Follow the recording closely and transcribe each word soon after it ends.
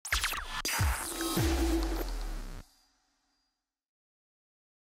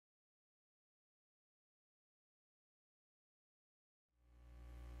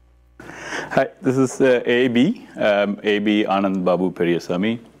Hi, this is AB, AB Anand Babu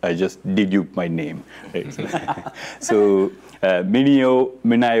Periasamy. I just dedupe my name. Right? So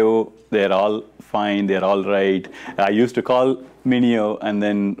MinIO, they're all fine, they're all right. I used to call MinIO, and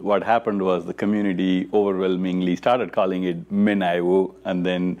then what happened was the community overwhelmingly started calling it MinIO, and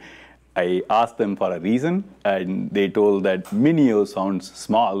then I asked them for a reason, and they told that MinIO sounds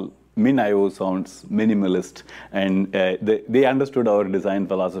small, MinIO sounds minimalist, and they understood our design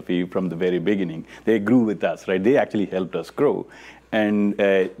philosophy from the very beginning. They grew with us, right? They actually helped us grow, and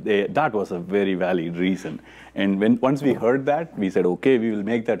that was a very valid reason. And once we heard that, we said, okay, we will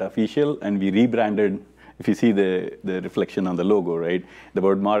make that official, and we rebranded. If you see the reflection on the logo, right? The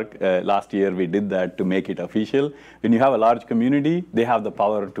word mark, last year we did that to make it official. When you have a large community, they have the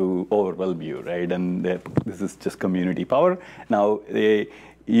power to overwhelm you, right? And this is just community power. Now,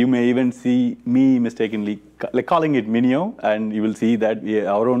 you may even see me mistakenly calling it MinIO, and you will see that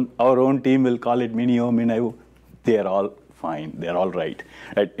our own team will call it MinIO. They are all fine. They are all right.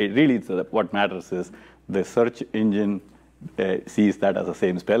 It really, what matters is the search engine sees that as the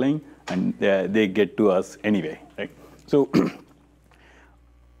same spelling, and they get to us anyway, right? So,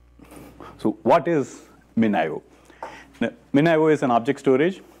 so what is MinIO? Now, MinIO is an object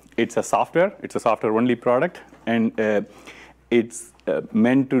storage. It's a software. It's a software-only product, and it's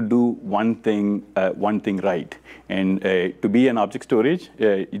meant to do one thing right. And to be an object storage,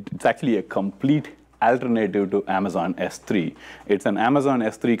 it's actually a complete alternative to Amazon S3. It's an Amazon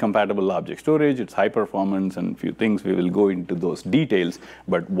S3 compatible object storage. It's high performance and few things. We will go into those details.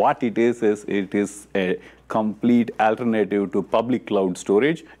 But what it is it is a complete alternative to public cloud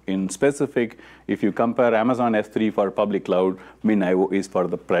storage. In specific, if you compare Amazon S3 for public cloud, MinIO is for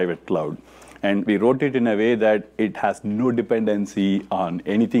the private cloud. And we wrote it in a way that it has no dependency on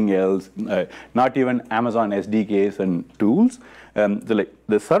anything else, not even Amazon SDKs and tools.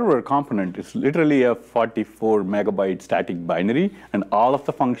 The server component is literally a 44 megabyte static binary, and all of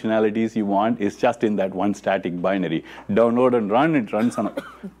the functionalities you want is just in that one static binary. Download and run, it runs on a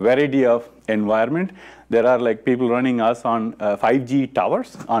variety of environment. There are like people running us on 5G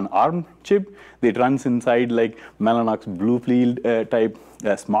towers on ARM chip. It runs inside like Mellanox Bluefield type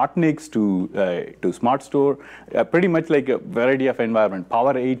SmartNICs to SmartStore, pretty much like a variety of environment.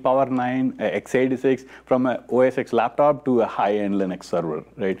 Power 8, Power 9, x86, from a OS X laptop to a high-end Linux server,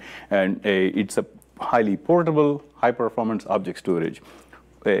 right? And it's a highly portable, high-performance object storage.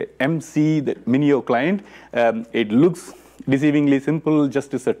 MC, the MinIO client, it looks deceivingly simple,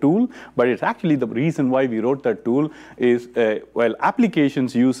 just as a tool, but it's actually the reason why we wrote that tool is while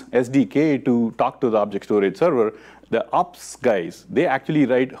applications use SDK to talk to the object storage server, the ops guys, they actually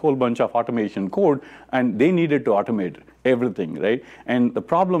write a whole bunch of automation code, and they needed to automate everything, right? And the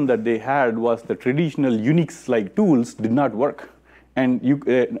problem that they had was the traditional Unix-like tools did not work. And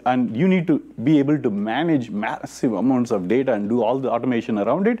you need to be able to manage massive amounts of data and do all the automation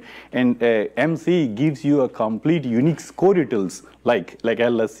around it. And MC gives you a complete Unix core utils like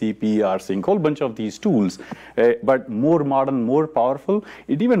LSCP, rsync, whole bunch of these tools, but more modern, more powerful.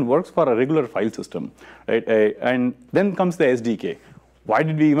 It even works for a regular file system, right? And then comes the SDK. Why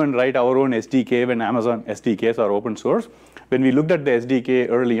did we even write our own SDK when Amazon SDKs are open source? When we looked at the SDK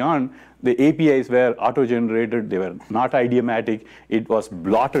early on, the APIs were auto-generated. They were not idiomatic. It was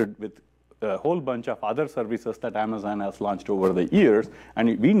blotted with a whole bunch of other services that Amazon has launched over the years.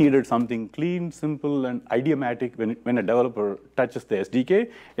 And we needed something clean, simple, and idiomatic when a developer touches the SDK.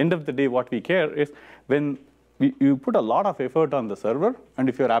 End of the day, what we care is when you put a lot of effort on the server, and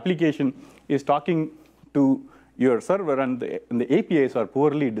if your application is talking to your server and the APIs are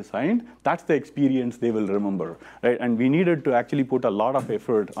poorly designed, that's the experience they will remember, right? And we needed to actually put a lot of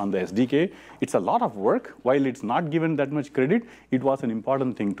effort on the SDK. It's a lot of work. While it's not given that much credit, it was an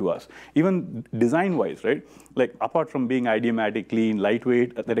important thing to us. Even design-wise, right? Like apart from being idiomatic, clean,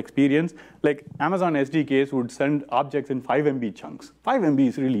 lightweight, that experience, like Amazon SDKs would send objects in 5 MB chunks. 5 MB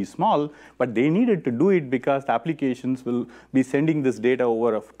is really small, but they needed to do it because the applications will be sending this data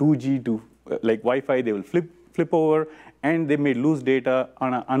over of 2G to like Wi-Fi. They will flip over, and they may lose data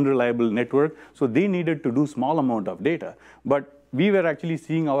on an unreliable network. So they needed to do small amount of data. But we were actually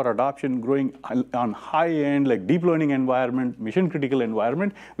seeing our adoption growing on high-end, like deep learning environment, mission-critical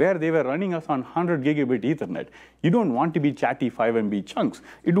environment, where they were running us on 100 gigabit Ethernet. You don't want to be chatty 5 MB chunks.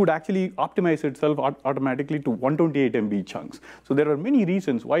 It would actually optimize itself automatically to 128 MB chunks. So there are many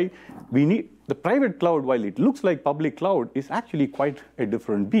reasons why we need the private cloud, while it looks like public cloud, is actually quite a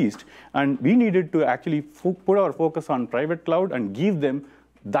different beast. And we needed to actually put our focus on private cloud and give them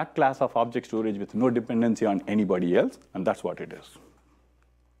that class of object storage with no dependency on anybody else, and that's what it is.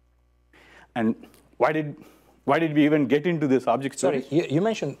 And why did why did we even get into this object storage? Sorry, you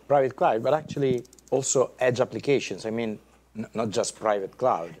mentioned private cloud, but actually also edge applications. I mean, not just private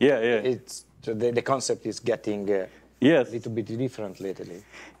cloud. Yeah, yeah. It's, the concept is getting yes. a little bit different lately.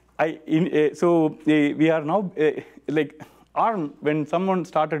 We are now, like ARM, when someone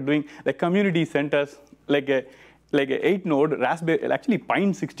started doing, the community sent us like a 8-node Raspberry, actually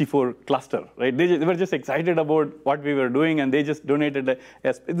Pine 64 cluster, right? They were just excited about what we were doing, and they just donated.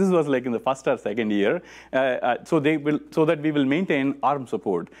 This was like in the first or second year, so that we will maintain ARM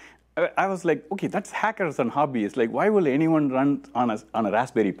support. I was like, okay, that's hackers and hobbyists. Like, why will anyone run on a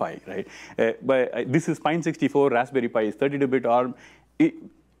Raspberry Pi, right? But this is Pine 64, Raspberry Pi is 32-bit ARM.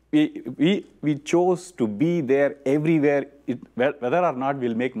 We chose to be there everywhere. Whether or not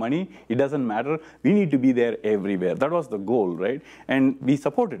we'll make money, it doesn't matter. We need to be there everywhere. That was the goal, right? And we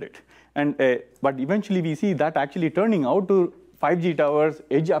supported it. And but eventually we see that actually turning out to 5G towers,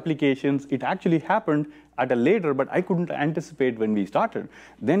 edge applications. It actually happened at a later, but I couldn't anticipate when we started.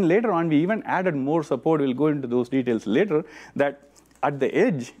 Then later on, we even added more support. We'll go into those details later, that at the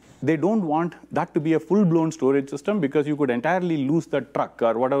edge, they don't want that to be a full-blown storage system, because you could entirely lose the truck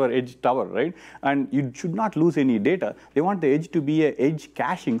or whatever edge tower, right? And you should not lose any data. They want the edge to be an edge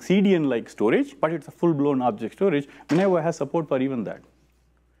caching, CDN-like storage, but it's a full-blown object storage. MinIO has support for even that.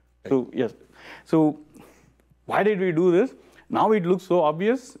 So yes. So why did we do this? Now it looks so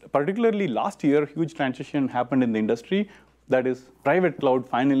obvious. Particularly last year, huge transition happened in the industry. That is, private cloud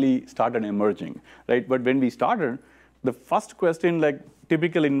finally started emerging, right? But when we started, the first question, like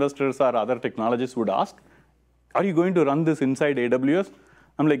typical investors or other technologists would ask, are you going to run this inside AWS?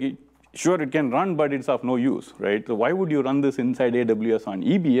 I'm like, sure, it can run, but it's of no use, right? So why would you run this inside AWS on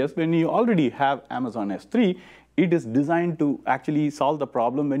EBS when you already have Amazon S3? It is designed to actually solve the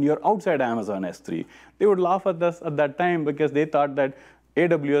problem when you're outside Amazon S3. They would laugh at us at that time, because they thought that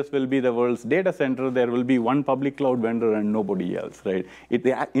AWS will be the world's data center. There will be one public cloud vendor and nobody else, right?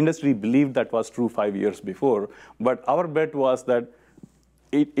 The industry believed that was true 5 years before. But our bet was that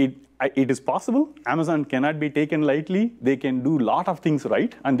it is possible. Amazon cannot be taken lightly. They can do a lot of things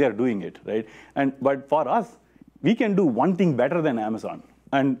right, and they're doing it, right? But for us, we can do one thing better than Amazon.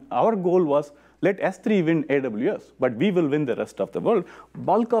 And our goal was, let S3 win AWS, but we will win the rest of the world.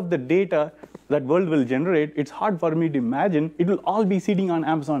 Bulk of the data that world will generate, it's hard for me to imagine it will all be sitting on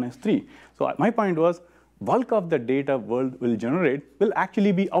Amazon S3. So my point was, bulk of the data world will generate will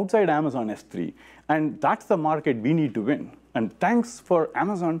actually be outside Amazon S3. And that's the market we need to win. And thanks for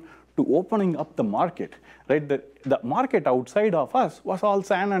Amazon to opening up the market, right? The market outside of us was all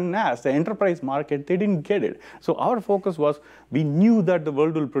SAN and NAS. The enterprise market, they didn't get it. So our focus was, we knew that the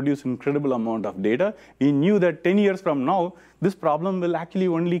world will produce incredible amount of data. We knew that 10 years from now, this problem will actually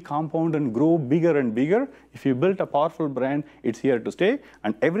only compound and grow bigger and bigger. If you built a powerful brand, it's here to stay.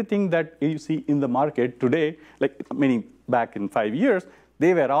 And everything that you see in the market today, like meaning back in 5 years,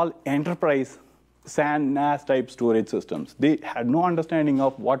 they were all enterprise SAN, NAS type storage systems. They had no understanding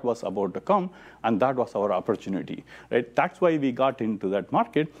of what was about to come, and that was our opportunity, right? That's why we got into that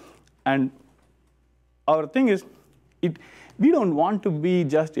market. And our thing is, we don't want to be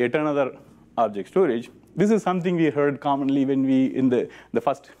just yet another object storage. This is something we heard commonly when we, in the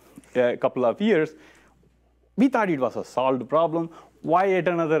first couple of years, we thought it was a solved problem. Why yet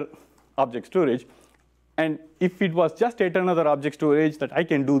another object storage? And if it was just yet another object storage that I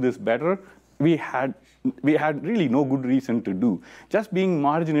can do this better, we had really no good reason to do. Just being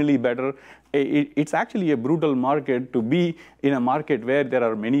marginally better, it's actually a brutal market to be in a market where there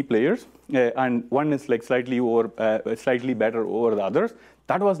are many players, and one is like slightly better over the others.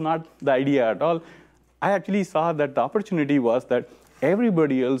 That was not the idea at all. I actually saw that the opportunity was that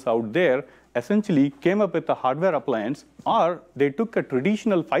everybody else out there essentially came up with a hardware appliance, or they took a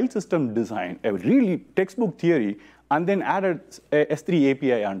traditional file system design, a really textbook theory, and then added a S3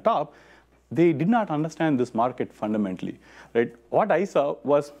 API on top. They did not understand this market fundamentally, right? What I saw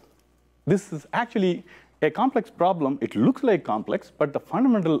was, this is actually a complex problem. It looks like complex, but the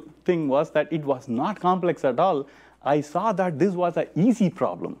fundamental thing was that it was not complex at all. I saw that this was an easy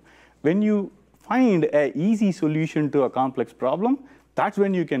problem. When you find an easy solution to a complex problem, that's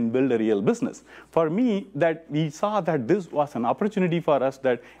when you can build a real business. For me, that we saw that this was an opportunity for us,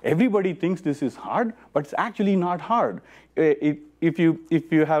 that everybody thinks this is hard, but it's actually not hard. If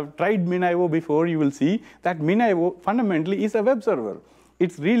you have tried MinIO before, you will see that MinIO fundamentally is a web server.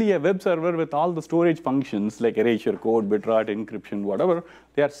 It's really a web server with all the storage functions like erasure code, bitrot, encryption, whatever.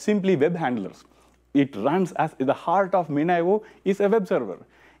 They are simply web handlers. It runs as the heart of MinIO is a web server.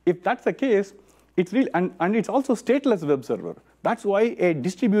 If that's the case, it's really, and it's also stateless web server. That's why a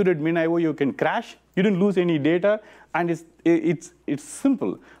distributed MinIO, you can crash, you didn't lose any data, and it's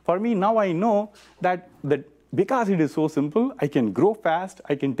simple. For me, now I know that because it is so simple, I can grow fast,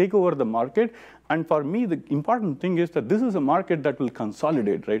 I can take over the market. And for me, the important thing is that this is a market that will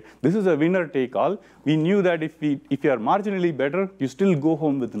consolidate, right? This is a winner take all. We knew that if you are marginally better, you still go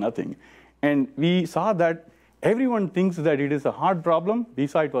home with nothing. And we saw that everyone thinks that it is a hard problem. We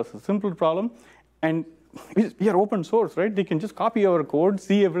saw it was a simple problem. And we are open source, right? They can just copy our code,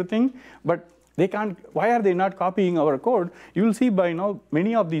 see everything, but they can't. Why are they not copying our code? You will see by now,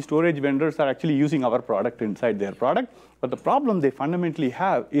 many of these storage vendors are actually using our product inside their product. But the problem they fundamentally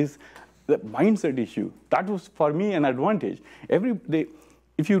have is the mindset issue. That was, for me, an advantage.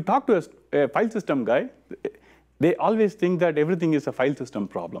 If you talk to a file system guy, they always think that everything is a file system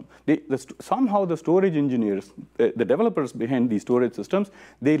problem. Somehow the storage engineers, the developers behind these storage systems,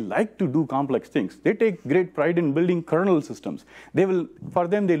 they like to do complex things. They take great pride in building kernel systems. For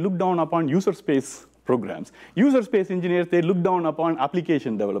them, they look down upon user space programs. User space engineers, they look down upon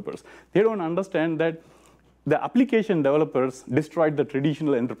application developers. They don't understand that the application developers destroyed the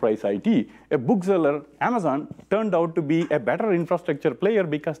traditional enterprise IT. A bookseller, Amazon, turned out to be a better infrastructure player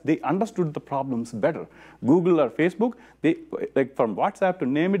because they understood the problems better. Google or Facebook, like from WhatsApp to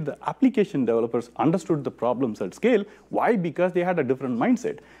name it, the application developers understood the problems at scale. Why? Because they had a different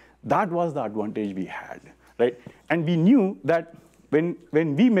mindset. That was the advantage we had, right? And we knew that when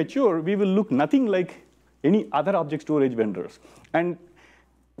we mature, we will look nothing like any other object storage vendors. And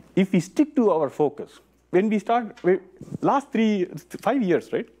if we stick to our focus, when we start, last 5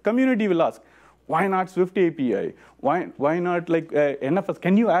 years, right? Community will ask, why not Swift API? Why not like NFS?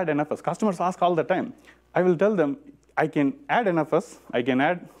 Can you add NFS? Customers ask all the time. I will tell them, I can add NFS. I can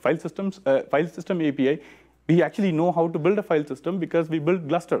add file system API. We actually know how to build a file system because we build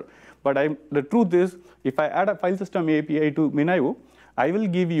Gluster. But the truth is, if I add a file system API to MinIO, I will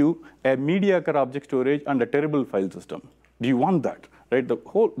give you a mediocre object storage and a terrible file system. Do you want that? Right? The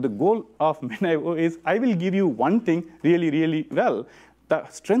goal of MinIO is I will give you one thing really, really well. The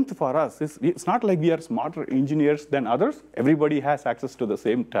strength for us is it's not like we are smarter engineers than others. Everybody has access to the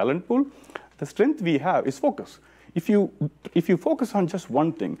same talent pool. The strength we have is focus. If you focus on just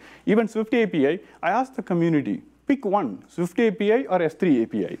one thing, even Swift API, I asked the community, pick one, Swift API or S3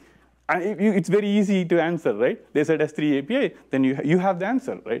 API. And it's very easy to answer, right? They said S3 API, then you have the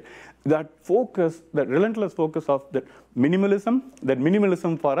answer, right? That focus, that relentless focus of that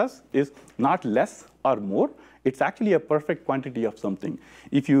minimalism for us is not less or more. It's actually a perfect quantity of something.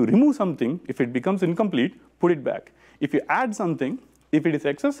 If you remove something, if it becomes incomplete, put it back. If you add something, if it is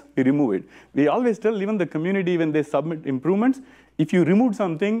excess, you remove it. We always tell even the community when they submit improvements, if you remove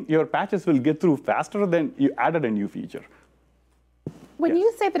something, your patches will get through faster than you added a new feature. When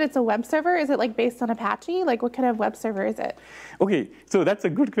you say that it's a web server, is it like based on Apache? Like what kind of web server is it? Okay, so that's a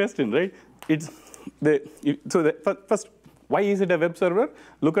good question, right? First, why is it a web server?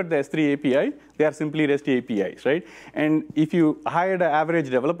 Look at the S3 API. They are simply REST APIs, right? And if you hired an average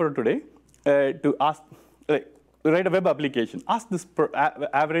developer today to ask, write a web application, ask this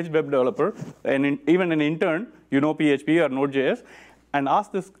average web developer, and even an intern, PHP or Node.js, and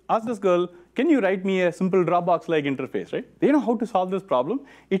ask this girl, can you write me a simple Dropbox-like interface, right? They know how to solve this problem.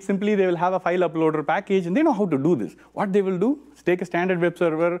 It's simply they will have a file uploader package, and they know how to do this. What they will do is take a standard web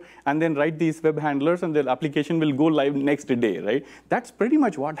server and then write these web handlers, and the application will go live next day, right? That's pretty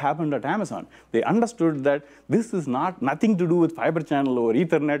much what happened at Amazon. They understood that this is nothing to do with Fiber Channel or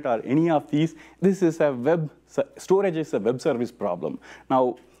Ethernet or any of these. This is storage is a web service problem.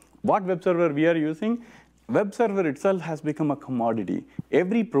 Now, what web server we are using? Web server itself has become a commodity.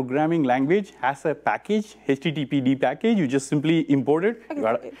 Every programming language has a package, HTTPD package. You just simply import it.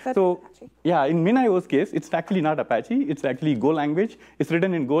 So, yeah, in MinIO's case, it's actually not Apache. It's actually Go language. It's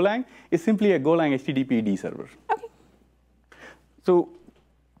written in Golang. It's simply a Golang HTTPD server. Okay. So,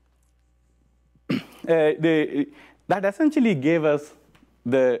 that essentially gave us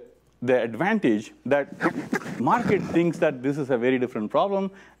the advantage that market thinks that this is a very different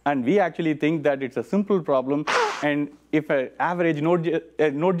problem, and we actually think that it's a simple problem. And if an average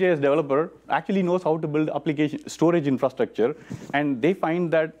Node.js developer actually knows how to build application storage infrastructure, and they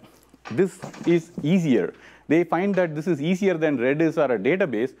find that this is easier, they find that this is easier than Redis or a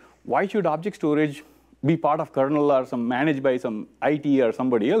database, why should object storage be part of kernel or managed by some IT or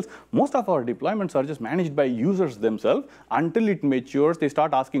somebody else? Most of our deployments are just managed by users themselves. Until it matures, they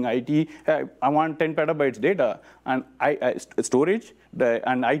start asking IT, hey, I want 10 petabytes data, and storage,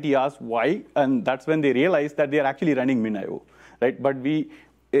 and IT asks why, and that's when they realize that they are actually running MinIO, right? But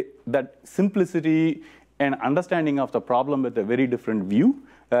that simplicity and understanding of the problem with a very different view,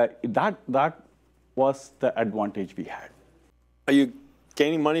 that was the advantage we had. Are you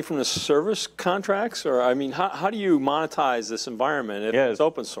gaining money from the service contracts? Or, I mean, how do you monetize this environment if it's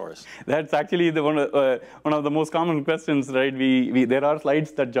open source? That's actually one of the most common questions, right? There are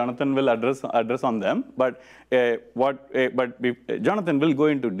slides that Jonathan will address on them, but Jonathan will go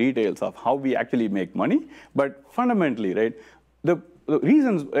into details of how we actually make money. But fundamentally, right, the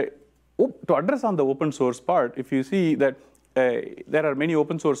reasons to address on the open source part, if you see that there are many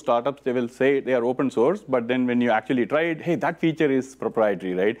open source startups, they will say they are open source, but then when you actually try it, hey, that feature is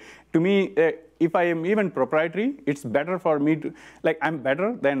proprietary, right? To me, if I am even proprietary, it's better for me to, like, I'm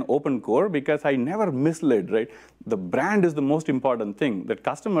better than open core because I never misled, right? The brand is the most important thing that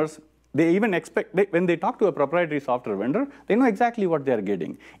customers, they even expect, when they talk to a proprietary software vendor, they know exactly what they're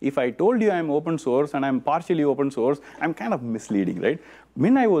getting. If I told you I'm open source and I'm partially open source, I'm kind of misleading, right?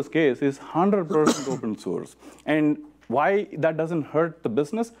 MinIO's case is 100% open source. And why that doesn't hurt the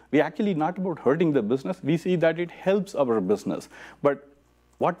business? We actually not about hurting the business. We see that it helps our business. But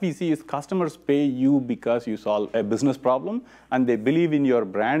what we see is customers pay you because you solve a business problem, and they believe in your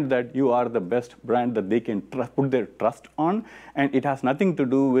brand that you are the best brand that they can put their trust on. And it has nothing to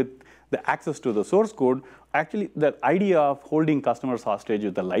do with the access to the source code. Actually, the idea of holding customers hostage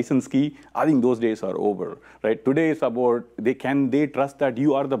with the license key, I think those days are over, right? Today is about they trust that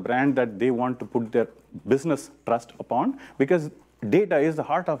you are the brand that they want to put their business trust upon, because data is the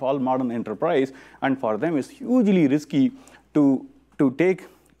heart of all modern enterprise, and for them it's hugely risky to take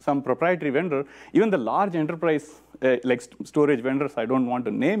some proprietary vendor. Even the large enterprise like storage vendors, I don't want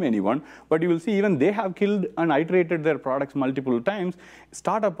to name anyone, but you will see even they have killed and iterated their products multiple times.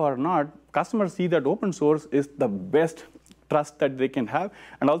 Startup or not, customers see that open source is the best trust that they can have.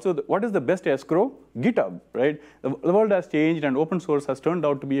 And also, what is the best escrow? GitHub, right? The world has changed, and open source has turned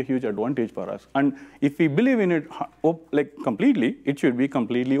out to be a huge advantage for us. And if we believe in it like completely, it should be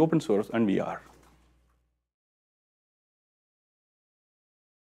completely open source, and we are.